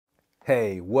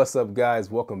Hey, what's up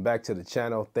guys? Welcome back to the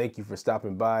channel. Thank you for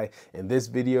stopping by. In this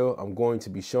video, I'm going to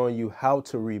be showing you how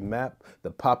to remap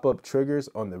the pop-up triggers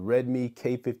on the Redmi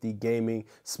K50 gaming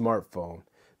smartphone.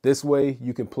 This way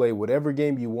you can play whatever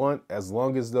game you want as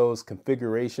long as those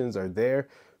configurations are there.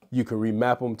 You can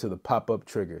remap them to the pop-up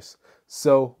triggers.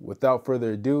 So without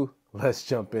further ado, let's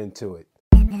jump into it.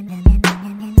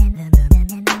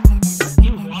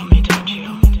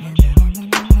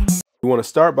 You want to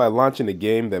start by launching a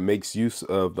game that makes use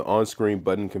of the on-screen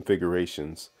button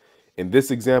configurations. In this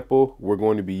example, we're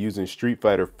going to be using Street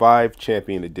Fighter V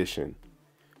Champion Edition.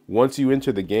 Once you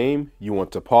enter the game, you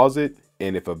want to pause it,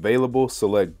 and if available,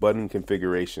 select button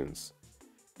configurations.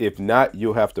 If not,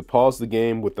 you'll have to pause the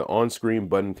game with the on-screen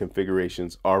button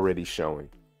configurations already showing.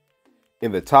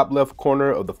 In the top left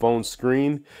corner of the phone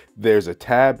screen, there's a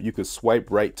tab you could swipe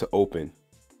right to open.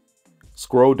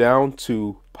 Scroll down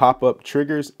to pop-up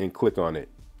triggers and click on it.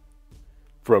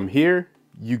 From here,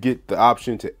 you get the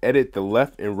option to edit the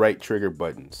left and right trigger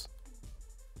buttons.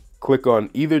 Click on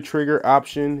either trigger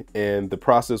option and the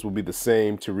process will be the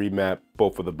same to remap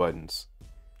both of the buttons.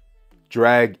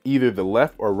 Drag either the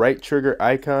left or right trigger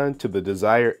icon to the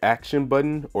desired action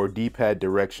button or D-pad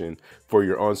direction for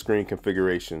your on-screen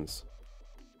configurations.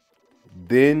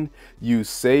 Then use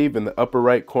save in the upper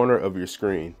right corner of your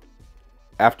screen.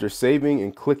 After saving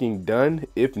and clicking done,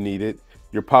 if needed,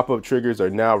 your pop-up triggers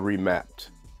are now remapped.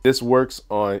 This works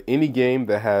on any game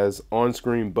that has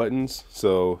on-screen buttons,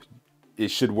 so it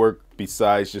should work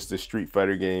besides just the Street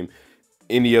Fighter game.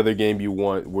 Any other game you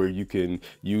want where you can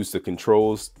use the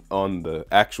controls on the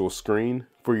actual screen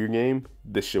for your game,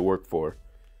 this should work for.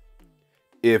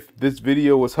 If this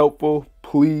video was helpful,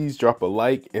 please drop a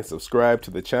like and subscribe to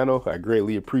the channel. I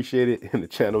greatly appreciate it, and the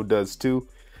channel does too.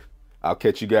 I'll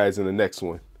catch you guys in the next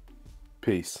one.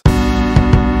 Peace.